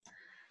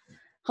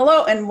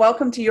Hello and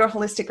welcome to Your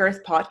Holistic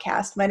Earth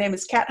podcast. My name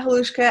is Kat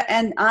Halushka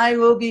and I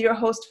will be your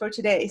host for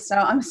today. So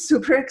I'm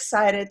super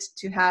excited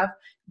to have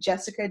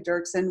Jessica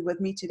Dirksen with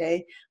me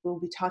today. We'll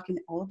be talking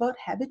all about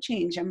habit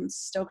change. I'm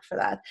stoked for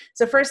that.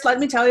 So first, let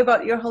me tell you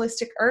about Your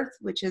Holistic Earth,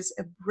 which is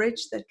a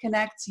bridge that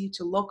connects you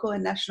to local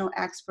and national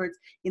experts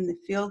in the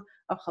field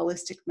of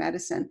holistic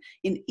medicine.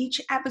 In each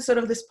episode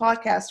of this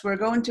podcast, we're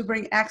going to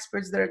bring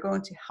experts that are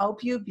going to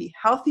help you be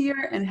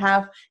healthier and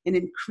have an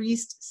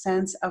increased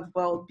sense of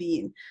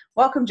well-being.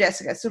 Welcome,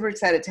 Jessica. Super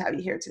excited to have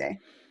you here today.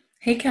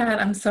 Hey,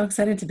 Kat. I'm so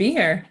excited to be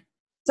here.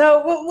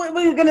 So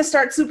we're going to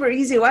start super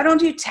easy. Why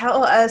don't you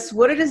tell us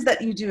what it is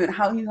that you do and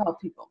how you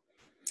help people?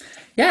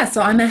 Yeah,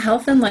 so I'm a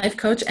health and life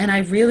coach, and I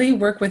really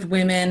work with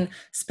women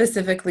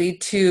specifically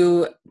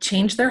to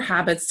change their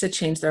habits to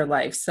change their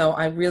life. So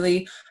I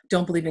really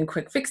don't believe in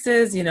quick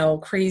fixes,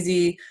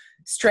 crazy,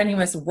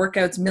 strenuous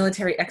workouts,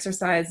 military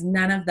exercise,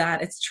 none of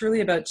that. It's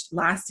truly about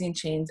lasting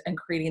change and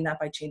creating that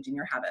by changing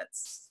your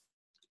habits.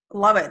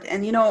 Love it.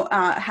 And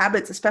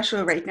habits,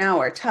 especially right now,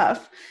 are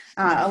tough.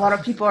 A lot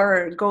of people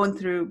are going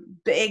through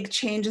big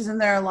changes in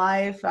their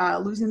life,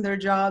 losing their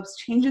jobs,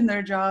 changing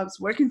their jobs,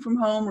 working from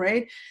home,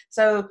 right?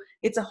 So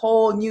it's a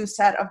whole new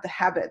set of the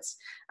habits.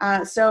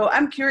 So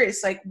I'm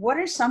curious, what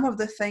are some of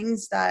the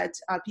things that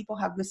people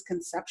have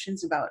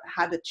misconceptions about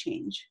habit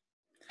change?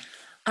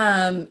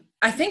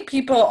 I think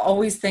people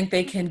always think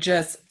they can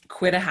just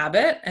quit a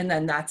habit and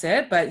then that's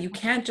it, but you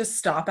can't just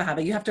stop a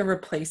habit. You have to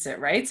replace it,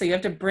 right? So you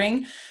have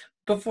to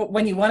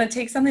when you want to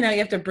take something out, you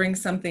have to bring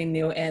something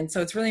new in.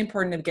 So it's really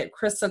important to get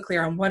crystal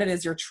clear on what it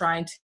is you're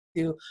trying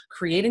to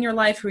create in your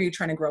life, who you're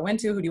trying to grow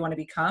into, who do you want to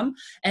become,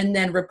 and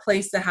then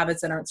replace the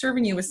habits that aren't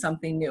serving you with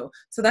something new.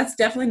 So that's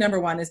definitely number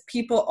one. Is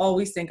people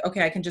always think,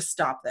 okay, I can just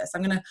stop this.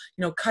 I'm going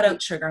to, cut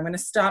out sugar. I'm going to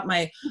stop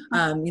my,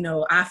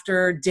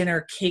 after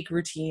dinner cake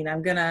routine.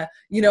 I'm going to,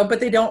 but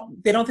they don't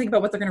think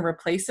about what they're going to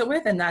replace it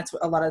with. And that's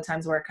a lot of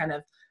times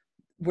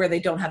where they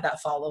don't have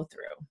that follow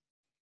through.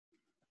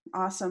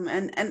 Awesome.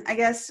 And I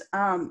guess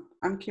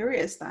I'm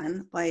curious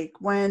then,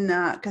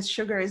 because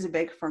sugar is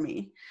big for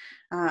me.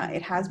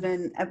 It has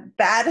been a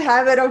bad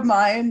habit of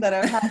mine that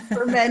I've had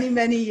for many,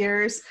 many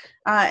years.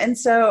 And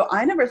so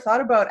I never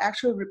thought about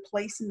actually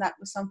replacing that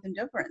with something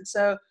different.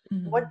 So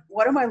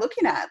what am I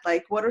looking at?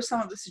 What are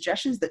some of the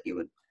suggestions that you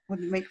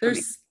would make for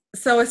me?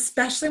 So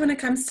especially when it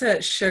comes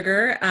to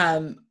sugar,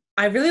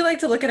 I really like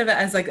to look at it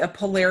as like a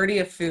polarity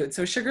of food.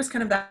 So sugar is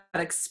kind of that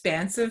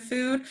expansive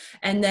food.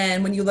 And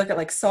then when you look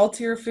at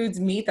saltier foods,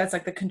 meat, that's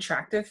like the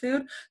contractive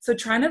food. So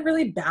trying to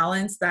really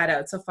balance that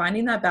out. So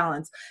finding that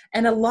balance.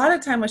 And a lot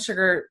of time with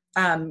sugar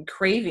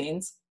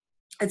cravings,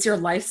 it's your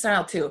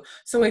lifestyle too.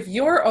 So if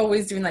you're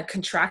always doing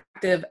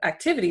contractive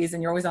activities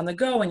and you're always on the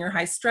go and you're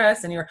high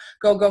stress and you're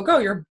go,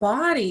 your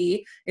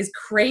body is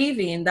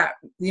craving that,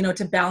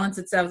 to balance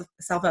itself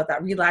out,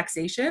 that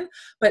relaxation.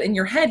 But in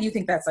your head, you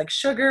think that's like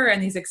sugar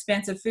and these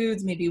expansive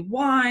foods, maybe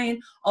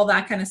wine, all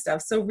that kind of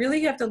stuff. So really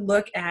you have to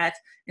look at,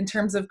 in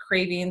terms of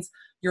cravings,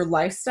 your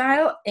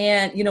lifestyle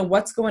and,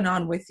 what's going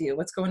on with you,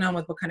 what's going on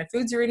with what kind of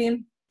foods you're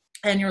eating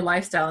and your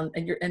lifestyle,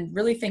 and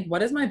really think,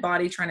 what is my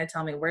body trying to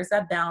tell me? Where's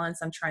that balance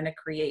I'm trying to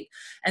create?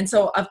 And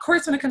so, of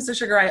course, when it comes to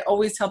sugar, I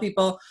always tell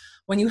people,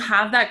 when you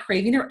have that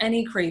craving or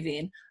any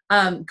craving,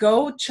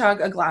 go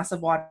chug a glass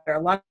of water. A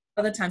lot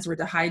of the times we're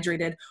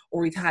dehydrated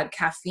or we've had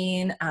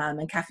caffeine,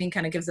 and caffeine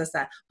kind of gives us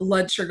that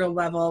blood sugar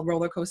level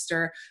roller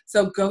coaster.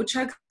 So go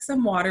chug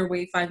some water,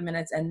 wait 5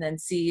 minutes, and then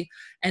see.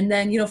 And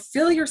then,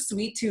 fill your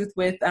sweet tooth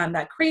with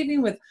that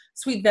craving with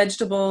sweet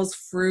vegetables,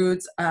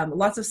 fruits,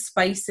 lots of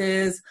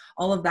spices,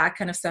 all of that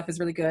kind of stuff is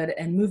really good.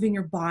 And moving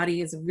your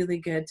body is really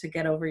good to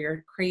get over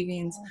your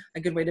cravings, a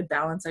good way to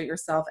balance out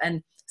yourself.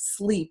 And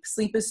sleep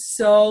is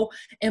so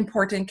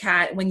important,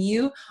 Kat.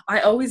 I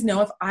always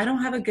know if I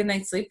don't have a good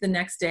night's sleep the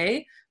next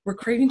day, we're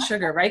craving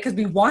sugar, right? Because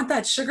we want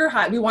that sugar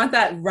high. We want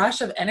that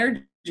rush of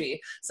energy.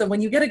 So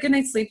when you get a good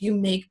night's sleep, you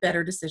make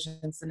better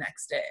decisions the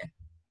next day.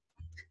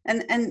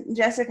 And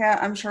Jessica,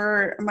 I'm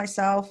sure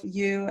myself,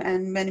 you,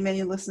 and many,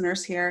 many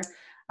listeners here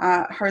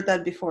heard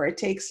that before. It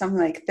takes something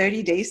like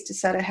 30 days to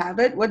set a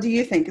habit. What do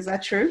you think? Is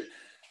that true?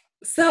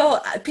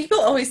 So people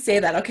always say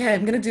that, okay,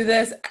 I'm going to do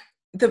this.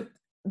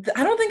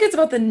 I don't think it's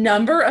about the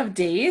number of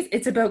days.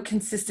 It's about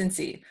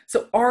consistency.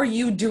 So are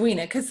you doing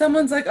it? Because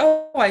someone's like,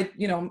 oh,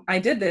 I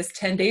did this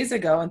 10 days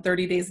ago and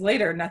 30 days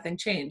later, nothing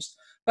changed.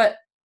 But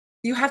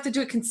you have to do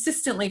it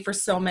consistently for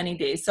so many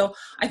days. So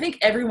I think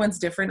everyone's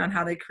different on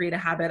how they create a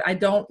habit. I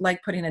don't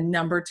like putting a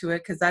number to it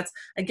because that's,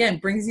 again,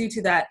 brings you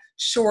to that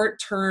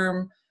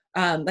short-term,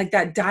 like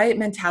that diet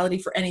mentality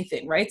for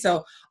anything, right?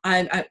 So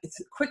it's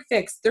a quick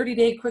fix,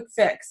 30-day quick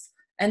fix.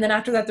 And then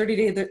after that 30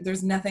 days,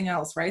 there's nothing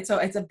else, right? So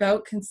it's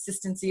about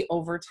consistency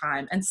over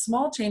time and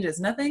small changes.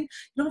 You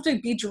don't have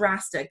to be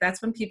drastic.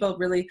 That's when people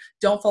really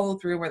don't follow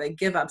through, where they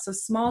give up. So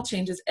small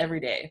changes every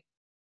day.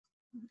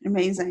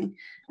 Amazing.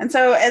 And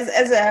so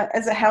as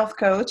a health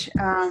coach,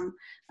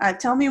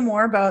 tell me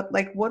more about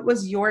what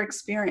was your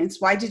experience?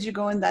 Why did you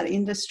go in that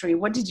industry?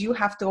 What did you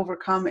have to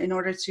overcome in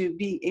order to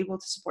be able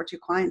to support your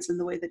clients in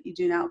the way that you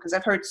do now? Because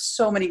I've heard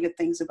so many good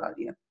things about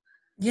you.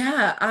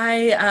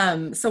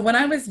 Yeah, so when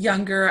I was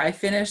younger, I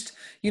finished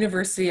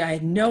university. I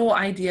had no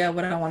idea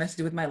what I wanted to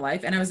do with my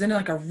life, and I was in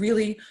like a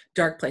really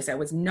dark place. I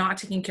was not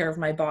taking care of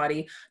my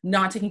body,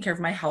 not taking care of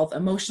my health,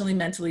 emotionally,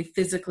 mentally,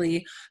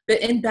 physically, but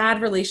in bad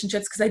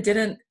relationships because I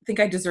didn't think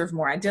I deserved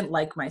more. I didn't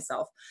like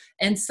myself.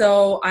 And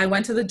so I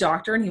went to the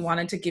doctor and he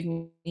wanted to give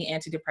me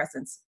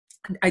antidepressants.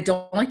 I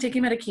don't like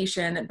taking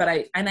medication, but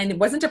I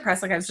wasn't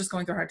depressed, like I was just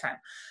going through a hard time.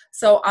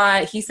 So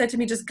he said to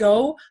me, just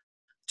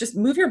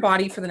move your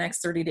body for the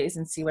next 30 days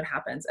and see what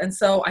happens. And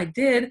so I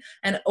did.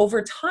 And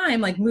over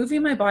time, like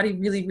moving my body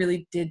really,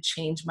 really did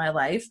change my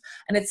life.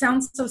 And it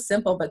sounds so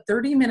simple, but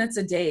 30 minutes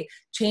a day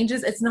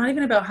changes. It's not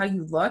even about how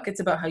you look, it's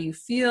about how you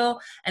feel.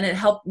 And it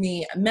helped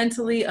me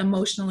mentally,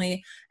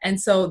 emotionally. And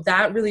so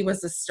that really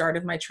was the start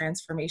of my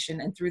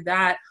transformation. And through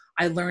that,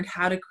 I learned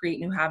how to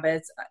create new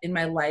habits in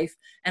my life.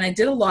 And I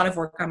did a lot of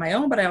work on my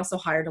own, but I also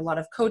hired a lot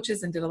of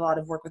coaches and did a lot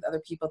of work with other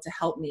people to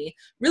help me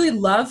really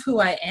love who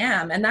I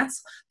am. And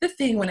that's the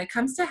thing when it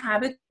comes to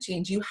habit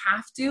change, you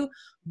have to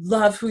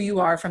love who you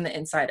are from the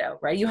inside out,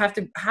 right? You have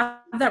to have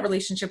that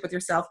relationship with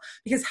yourself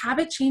because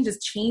habit change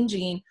is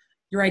changing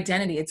your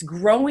identity. It's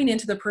growing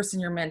into the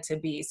person you're meant to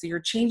be. So you're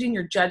changing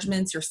your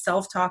judgments, your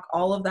self-talk,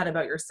 all of that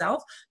about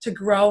yourself to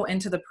grow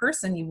into the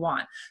person you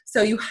want.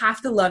 So you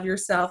have to love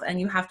yourself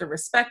and you have to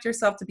respect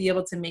yourself to be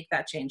able to make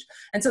that change.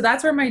 And so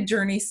that's where my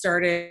journey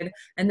started.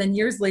 And then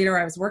years later,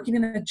 I was working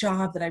in a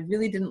job that I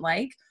really didn't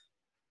like.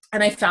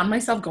 And I found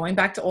myself going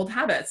back to old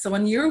habits. So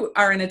when you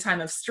are in a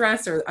time of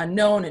stress or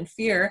unknown and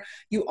fear,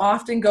 you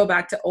often go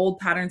back to old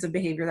patterns of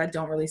behavior that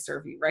don't really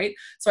serve you, right?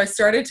 So I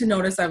started to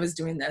notice I was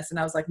doing this and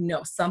I was like,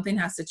 no, something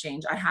has to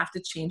change. I have to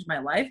change my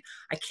life.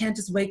 I can't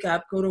just wake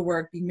up, go to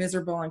work, be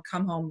miserable and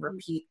come home,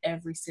 repeat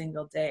every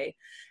single day.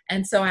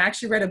 And so I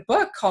actually read a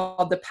book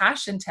called The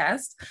Passion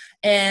Test.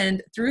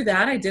 And through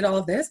that, I did all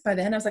of this. By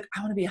then I was like, I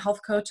want to be a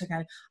health coach.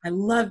 Like I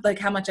loved like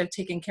how much I've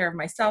taken care of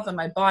myself and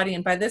my body.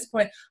 And by this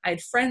point, I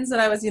had friends that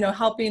I was,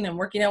 helping and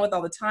working out with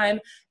all the time.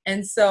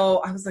 And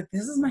so I was like,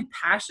 this is my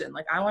passion.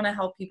 Like, I want to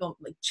help people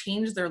like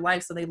change their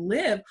life so they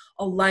live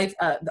a life,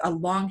 a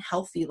long,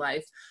 healthy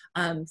life.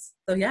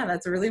 So yeah,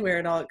 that's really where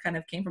it all kind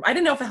of came from. I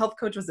didn't know if a health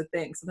coach was a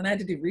thing. So then I had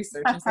to do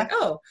research. And it's like,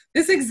 oh,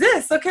 this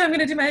exists. Okay, I'm going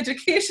to do my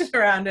education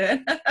around it.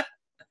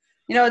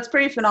 It's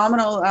pretty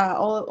phenomenal.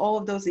 All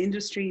of those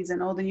industries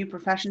and all the new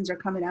professions are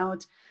coming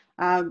out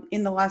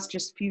in the last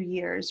just few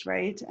years,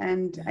 right?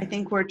 And I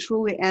think we're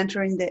truly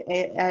entering the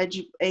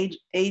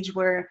age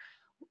where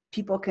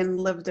people can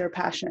live their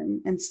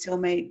passion and still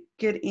make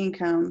good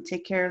income,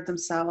 take care of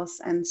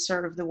themselves, and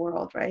serve the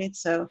world, right?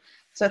 So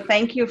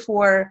thank you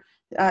for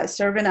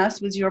serving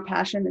us with your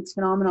passion. It's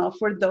phenomenal.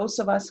 For those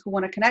of us who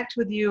want to connect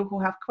with you,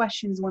 who have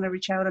questions, want to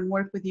reach out and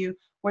work with you,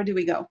 where do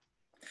we go?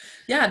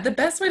 Yeah, the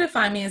best way to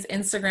find me is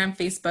Instagram,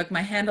 Facebook.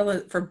 My handle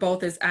for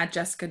both is at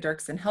Jessica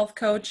Dirksen Health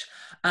Coach.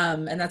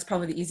 And that's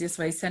probably the easiest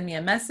way. Send me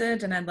a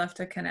message and I'd love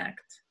to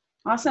connect.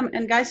 Awesome.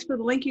 And guys, for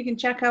the link, you can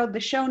check out the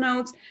show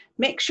notes.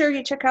 Make sure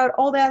you check out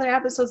all the other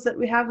episodes that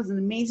we have with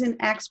amazing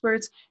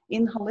experts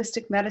in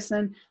holistic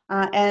medicine.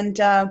 And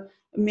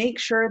make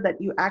sure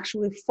that you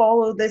actually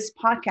follow this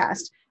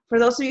podcast. For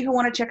those of you who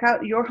want to check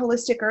out Your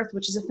Holistic Earth,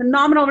 which is a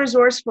phenomenal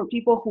resource for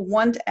people who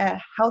want a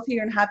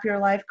healthier and happier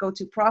life, go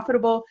to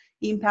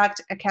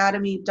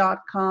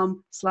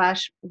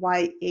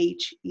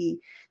profitableimpactacademy.com/YHE.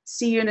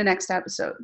 See you in the next episode.